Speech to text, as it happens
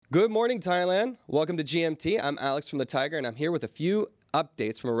Good morning, Thailand. Welcome to GMT. I'm Alex from the Tiger, and I'm here with a few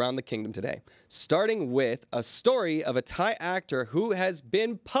updates from around the kingdom today. Starting with a story of a Thai actor who has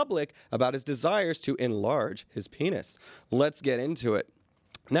been public about his desires to enlarge his penis. Let's get into it.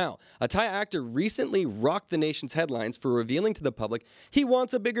 Now, a Thai actor recently rocked the nation's headlines for revealing to the public he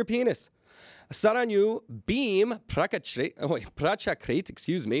wants a bigger penis. Saranyu Prachakrit,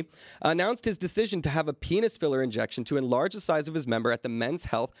 announced his decision to have a penis filler injection to enlarge the size of his member at the Men's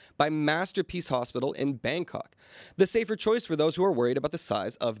Health by Masterpiece Hospital in Bangkok. The safer choice for those who are worried about the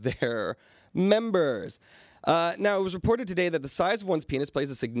size of their members. Now, it was reported today that the size of one's penis plays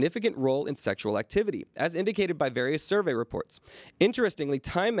a significant role in sexual activity, as indicated by various survey reports. Interestingly,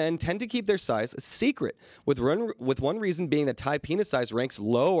 Thai men tend to keep their size a secret, with one reason being that Thai penis size ranks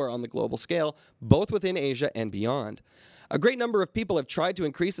lower on the global scale, both within Asia and beyond. A great number of people have tried to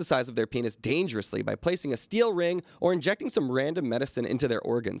increase the size of their penis dangerously by placing a steel ring or injecting some random medicine into their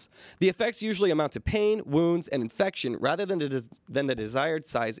organs. The effects usually amount to pain, wounds, and infection rather than the desired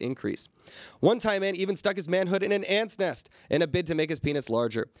size increase. One Thai man even stuck his manhood in an ant's nest in a bid to make his penis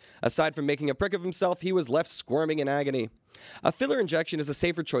larger. Aside from making a prick of himself, he was left squirming in agony. A filler injection is a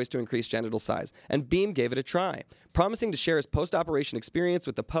safer choice to increase genital size, and Beam gave it a try, promising to share his post-operation experience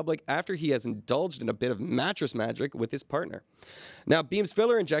with the public after he has indulged in a bit of mattress magic with his partner. Now, Beam's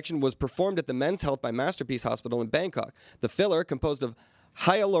filler injection was performed at the Men's Health by Masterpiece Hospital in Bangkok. The filler, composed of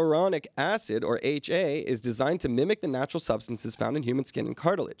hyaluronic acid, or HA, is designed to mimic the natural substances found in human skin and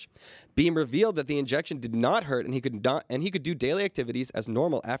cartilage. Beam revealed that the injection did not hurt and he could do daily activities as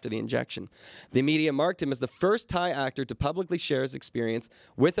normal after the injection. The media marked him as the first Thai actor to publicly share his experience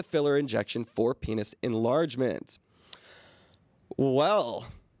with a filler injection for penis enlargement. Well,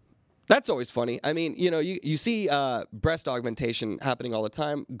 that's always funny. I mean, you see breast augmentation happening all the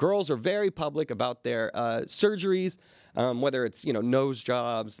time. Girls are very public about their surgeries, whether it's, nose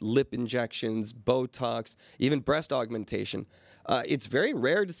jobs, lip injections, Botox, even breast augmentation. It's very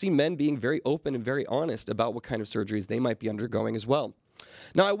rare to see men being very open and very honest about what kind of surgeries they might be undergoing as well.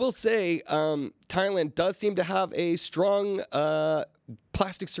 Now, I will say Thailand does seem to have a strong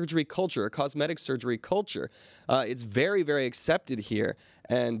plastic surgery culture, a cosmetic surgery culture. It's very, very accepted here,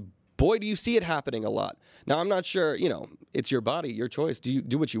 and boy, do you see it happening a lot. Now, I'm not sure, it's your body, your choice.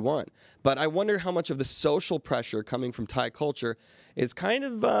 Do what you want. But I wonder how much of the social pressure coming from Thai culture is kind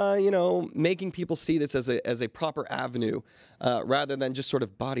of, making people see this as a proper avenue rather than just sort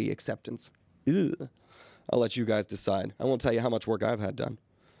of body acceptance. Ugh. I'll let you guys decide. I won't tell you how much work I've had done.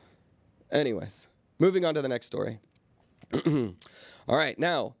 Anyways, moving on to the next story. All right,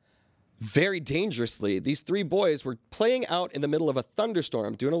 now, very dangerously, these three boys were playing out in the middle of a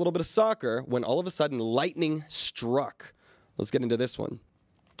thunderstorm, doing a little bit of soccer, when all of a sudden lightning struck. Let's get into this one.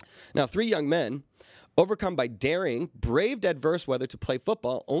 Now, three young men, overcome by daring, braved adverse weather to play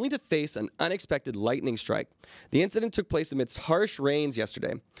football, only to face an unexpected lightning strike. The incident took place amidst harsh rains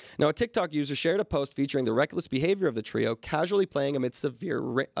yesterday. Now, a TikTok user shared a post featuring the reckless behavior of the trio casually playing amidst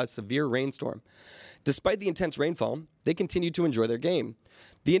a severe rainstorm. Despite the intense rainfall, they continued to enjoy their game.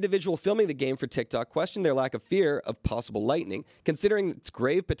 The individual filming the game for TikTok questioned their lack of fear of possible lightning, considering its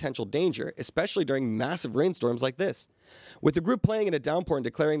grave potential danger, especially during massive rainstorms like this. With the group playing in a downpour and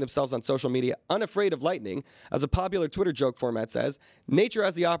declaring themselves on social media unafraid of lightning, as a popular Twitter joke format says, nature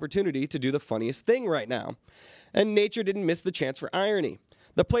has the opportunity to do the funniest thing right now. And nature didn't miss the chance for irony.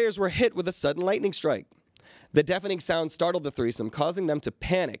 The players were hit with a sudden lightning strike. The deafening sound startled the threesome, causing them to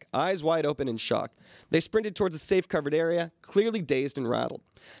panic, eyes wide open in shock. They sprinted towards a safe-covered area, clearly dazed and rattled.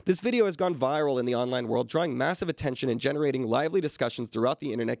 This video has gone viral in the online world, drawing massive attention and generating lively discussions throughout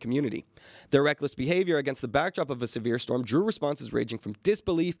the internet community. Their reckless behavior against the backdrop of a severe storm drew responses ranging from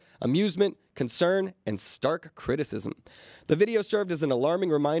disbelief, amusement, concern, and stark criticism. The video served as an alarming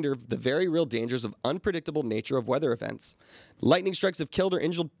reminder of the very real dangers of unpredictable nature of weather events. Lightning strikes have killed or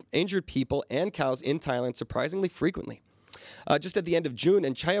injured people and cows in Thailand surprisingly frequently. Just at the end of June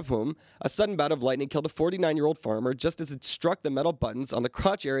in Chayapum, a sudden bout of lightning killed a 49-year-old farmer just as it struck the metal buttons on the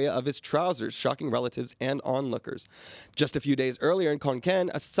crotch area of his trousers, shocking relatives and onlookers. Just a few days earlier in Khon Kaen,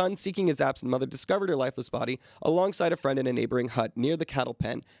 a son seeking his absent mother discovered her lifeless body alongside a friend in a neighboring hut near the cattle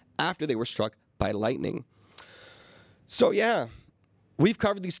pen after they were struck by lightning. So yeah, we've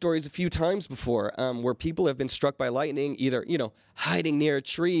covered these stories a few times before where people have been struck by lightning, either, hiding near a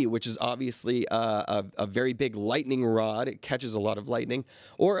tree, which is obviously a very big lightning rod. It catches a lot of lightning.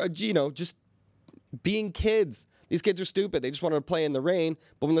 Or, just being kids. These kids are stupid. They just wanted to play in the rain.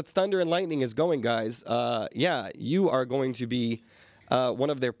 But when the thunder and lightning is going, guys, you are going to be one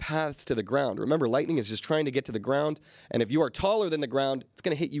of their paths to the ground. Remember, lightning is just trying to get to the ground. And if you are taller than the ground, it's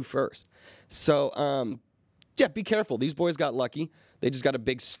going to hit you first. So, yeah, be careful. These boys got lucky. They just got a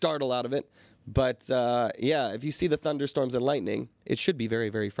big startle out of it. But yeah, if you see the thunderstorms and lightning, it should be very,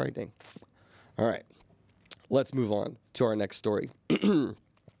 very frightening. All right, let's move on to our next story.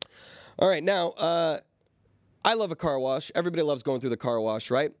 All right, now, I love a car wash. Everybody loves going through the car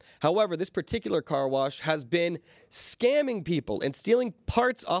wash, right? However, this particular car wash has been scamming people and stealing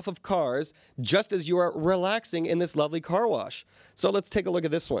parts off of cars just as you are relaxing in this lovely car wash. So let's take a look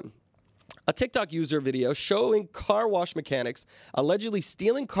at this one. A TikTok user video showing car wash mechanics allegedly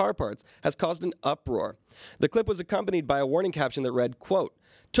stealing car parts has caused an uproar. The clip was accompanied by a warning caption that read, quote,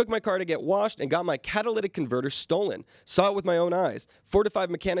 "Took my car to get washed and got my catalytic converter stolen. Saw it with my own eyes. 4 to 5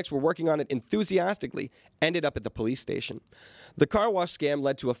 mechanics were working on it enthusiastically. Ended up at the police station." The car wash scam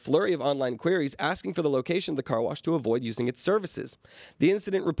led to a flurry of online queries asking for the location of the car wash to avoid using its services. The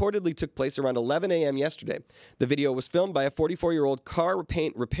incident reportedly took place around 11 a.m. yesterday. The video was filmed by a 44-year-old car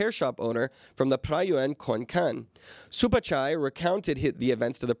paint repair shop owner from the Prayuen Khon Kaen. Supachai recounted the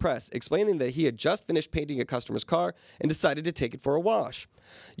events to the press, explaining that he had just finished painting a customer's car and decided to take it for a wash.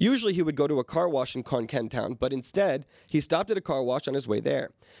 Usually he would go to a car wash in Khon Kaen town, but instead, he stopped at a car wash on his way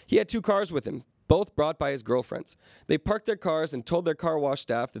there. He had 2 cars with him, both brought by his girlfriends. They parked their cars and told their car wash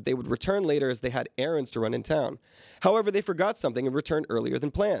staff that they would return later as they had errands to run in town. However, they forgot something and returned earlier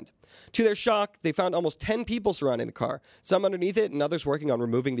than planned. To their shock, they found almost 10 people surrounding the car, some underneath it and others working on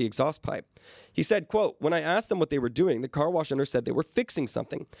removing the exhaust pipe. He said, quote, "When I asked them what they were doing, the car wash owner said they were fixing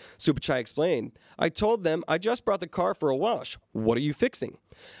something." Supachai explained, "I told them I just brought the car for a wash. What are you fixing?"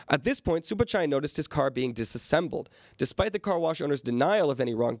 At this point, Supachai noticed his car being disassembled. Despite the car wash owner's denial of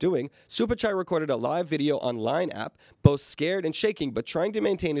any wrongdoing, Supachai recorded a live video on Line app, both scared and shaking but trying to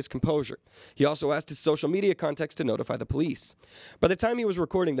maintain his composure. He also asked his social media contacts to notify the police. By the time he was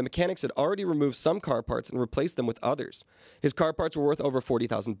recording, the mechanics had already removed some car parts and replaced them with others. His car parts were worth over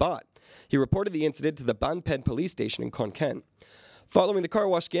 40,000 baht. He reported the incident to the Ban Phen police station in Khon Kaen. Following the car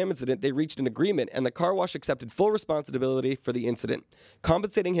wash scam incident, they reached an agreement, and the car wash accepted full responsibility for the incident,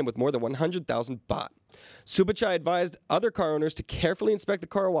 compensating him with more than 100,000 baht. Supachai advised other car owners to carefully inspect the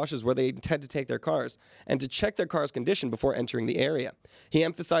car washes where they intend to take their cars, and to check their car's condition before entering the area. He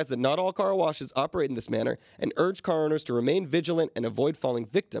emphasized that not all car washes operate in this manner, and urged car owners to remain vigilant and avoid falling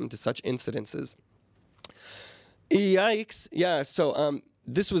victim to such incidences. Yikes. Yeah, so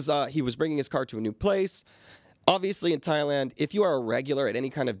this was, he was bringing his car to a new place. Obviously, in Thailand, if you are a regular at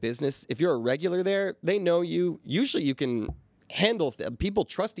any kind of business, if you're a regular there, they know you. Usually you can handle people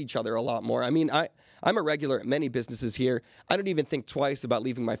trust each other a lot more. I mean, I'm a regular at many businesses here. I don't even think twice about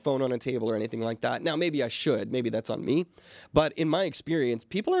leaving my phone on a table or anything like that. Now, maybe I should. Maybe that's on me. But in my experience,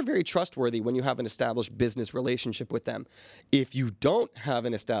 people are very trustworthy when you have an established business relationship with them. If you don't have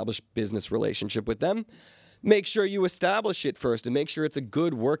an established business relationship with them, make sure you establish it first and make sure it's a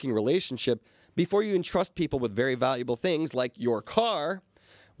good working relationship before you entrust people with very valuable things like your car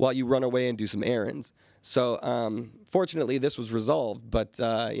while you run away and do some errands. So, fortunately, this was resolved. But,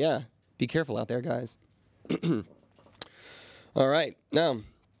 yeah, be careful out there, guys. All right. Now,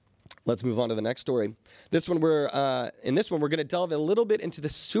 let's move on to the next story. In this one, we're going to delve a little bit into the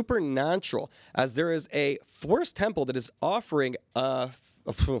supernatural, as there is a forest temple that is offering,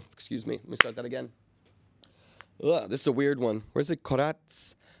 excuse me, let me start that again. Ugh, this is a weird one. Where's it?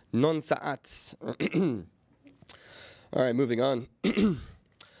 Korats non saats. All right, moving on.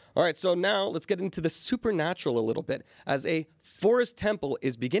 All right, so now let's get into the supernatural a little bit, as a forest temple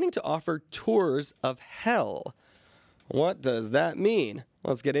is beginning to offer tours of hell. What does that mean?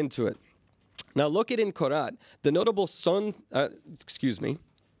 Let's get into it. Now, located in Korat, the notable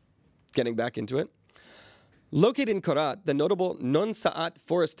getting back into it. Located in Korat, the notable Non Saat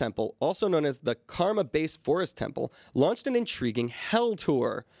Forest Temple, also known as the Karma-based Forest Temple, launched an intriguing hell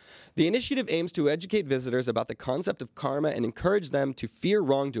tour. The initiative aims to educate visitors about the concept of karma and encourage them to fear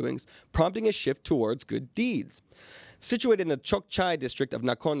wrongdoings, prompting a shift towards good deeds. Situated in the Chokchai district of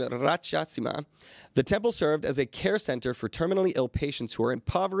Nakhon Ratchasima, the temple served as a care center for terminally ill patients who are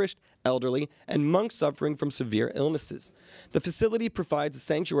impoverished, elderly, and monks suffering from severe illnesses. The facility provides a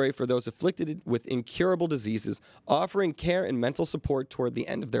sanctuary for those afflicted with incurable diseases, offering care and mental support toward the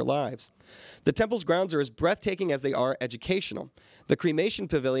end of their lives. The temple's grounds are as breathtaking as they are educational. The cremation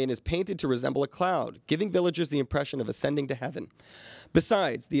pavilion is painted to resemble a cloud, giving villagers the impression of ascending to heaven.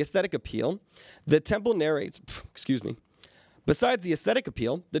 Besides the aesthetic appeal, the temple narrates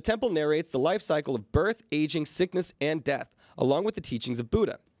the life cycle of birth, aging, sickness, and death, along with the teachings of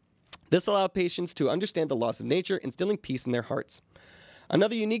Buddha. This allows patients to understand the laws of nature, instilling peace in their hearts.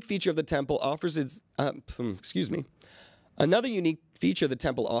 Another unique feature of the temple offers is the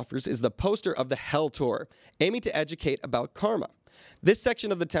poster of the Hell Tour, aiming to educate about karma. This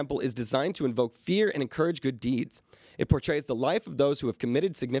section of the temple is designed to invoke fear and encourage good deeds. It portrays the life of those who have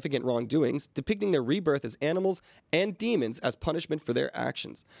committed significant wrongdoings, depicting their rebirth as animals and demons as punishment for their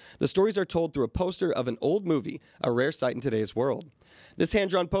actions. The stories are told through a poster of an old movie, a rare sight in today's world. This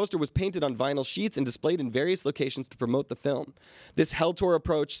hand-drawn poster was painted on vinyl sheets and displayed in various locations to promote the film. This Hell Tour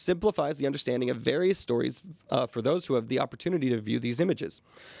approach simplifies the understanding of various stories for those who have the opportunity to view these images.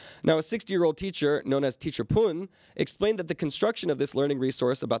 Now, a 60-year-old teacher, known as Teacher Pun, explained that the construction of this learning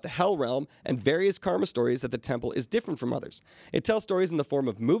resource about the Hell realm and various karma stories at the temple is different from others. It tells stories in the form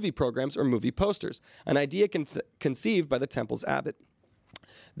of movie programs or movie posters, an idea conceived by the temple's abbot.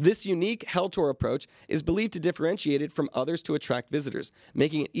 This unique Hell Tour approach is believed to differentiate it from others to attract visitors,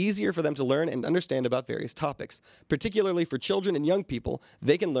 making it easier for them to learn and understand about various topics. Particularly for children and young people,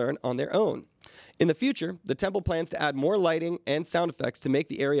 they can learn on their own. In the future, the temple plans to add more lighting and sound effects to make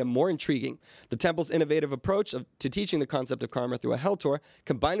the area more intriguing. The temple's innovative approach to teaching the concept of karma through a Hell Tour,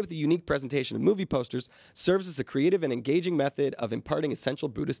 combined with the unique presentation of movie posters, serves as a creative and engaging method of imparting essential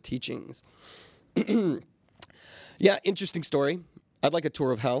Buddhist teachings. Yeah, interesting story. I'd like a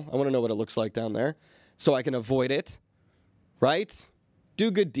tour of hell. I want to know what it looks like down there so I can avoid it, right?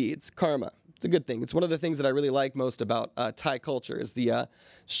 Do good deeds, karma. It's a good thing. It's one of the things that I really like most about Thai culture is the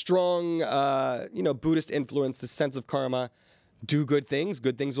strong, Buddhist influence, the sense of karma. Do good things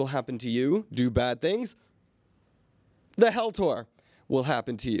will happen to you. Do bad things, the Hell Tour will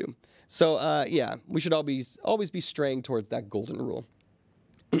happen to you. So, we should always be straying towards that golden rule.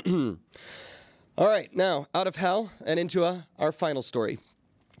 All right, now out of hell and into our final story.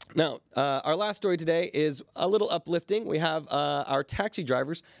 Now, our last story today is a little uplifting. We have our taxi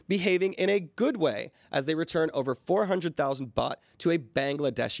drivers behaving in a good way as they return over 400,000 baht to a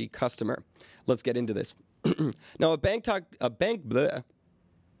Bangladeshi customer. Let's get into this. Now,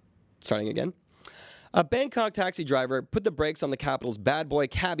 A Bangkok taxi driver put the brakes on the capital's bad boy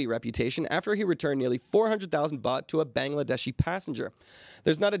cabbie reputation after he returned nearly 400,000 baht to a Bangladeshi passenger.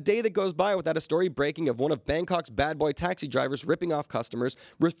 There's not a day that goes by without a story breaking of one of Bangkok's bad boy taxi drivers ripping off customers,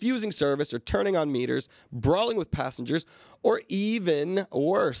 refusing service or turning on meters, brawling with passengers, or even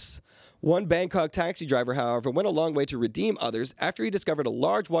worse. One Bangkok taxi driver, however, went a long way to redeem others after he discovered a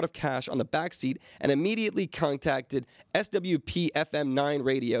large wad of cash on the back seat and immediately contacted SWP-FM9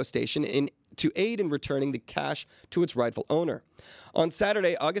 radio station to aid in returning the cash to its rightful owner. On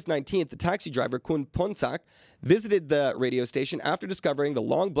Saturday, August 19th, the taxi driver, Kun Ponsak, visited the radio station after discovering the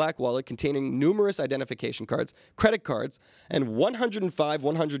long black wallet containing numerous identification cards, credit cards, and 105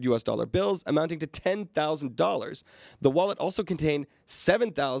 $100 bills amounting to $10,000. The wallet also contained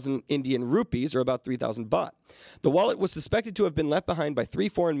 7,000 Indian rupees, or about 3,000 baht. The wallet was suspected to have been left behind by 3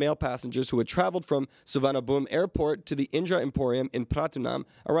 foreign male passengers who had traveled from Suvarnabhumi Airport to the Indra Emporium in Pratunam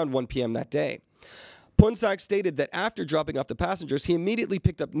around 1 p.m. that day. Ponsak stated that after dropping off the passengers, he immediately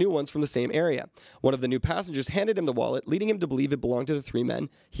picked up new ones from the same area. One of the new passengers handed him the wallet, leading him to believe it belonged to the 3 men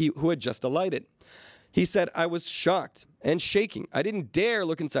who had just alighted. He said, "I was shocked and shaking. I didn't dare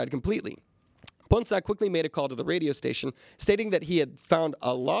look inside completely." Ponsak quickly made a call to the radio station, stating that he had found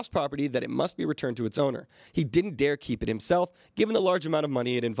a lost property that it must be returned to its owner. He didn't dare keep it himself, given the large amount of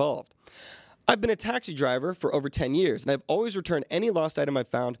money it involved. "I've been a taxi driver for over 10 years, and I've always returned any lost item I've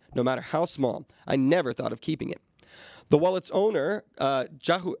found, no matter how small. I never thought of keeping it." The wallet's owner,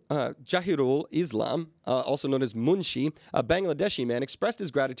 Jahirul Islam, also known as Munshi, a Bangladeshi man, expressed his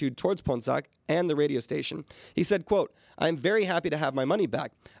gratitude towards Ponsak and the radio station. He said, quote, "I'm very happy to have my money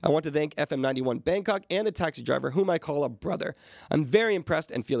back. I want to thank FM91 Bangkok and the taxi driver, whom I call a brother. I'm very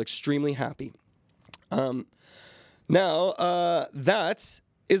impressed and feel extremely happy." That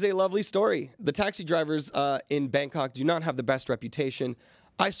is a lovely story. The taxi drivers in Bangkok do not have the best reputation.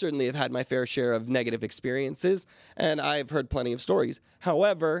 I certainly have had my fair share of negative experiences, and I've heard plenty of stories.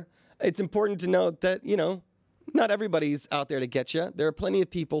 However, it's important to note that, not everybody's out there to get you. There are plenty of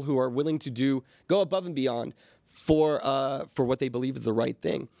people who are willing to go above and beyond for what they believe is the right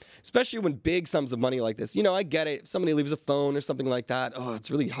thing, especially when big sums of money like this. I get it. If somebody leaves a phone or something like that,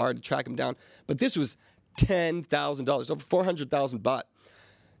 it's really hard to track them down. But this was $10,000, over 400,000 baht.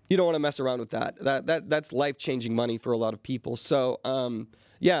 You don't want to mess around with that. That's life-changing money for a lot of people. So,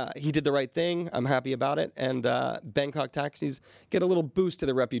 he did the right thing. I'm happy about it. And Bangkok taxis get a little boost to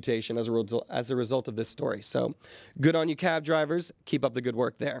their reputation as a result of this story. So, good on you, cab drivers. Keep up the good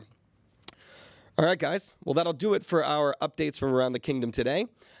work there. All right, guys. Well, that'll do it for our updates from around the kingdom today.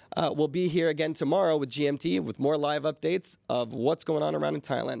 We'll be here again tomorrow with GMT with more live updates of what's going on around in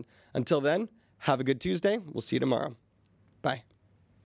Thailand. Until then, have a good Tuesday. We'll see you tomorrow. Bye.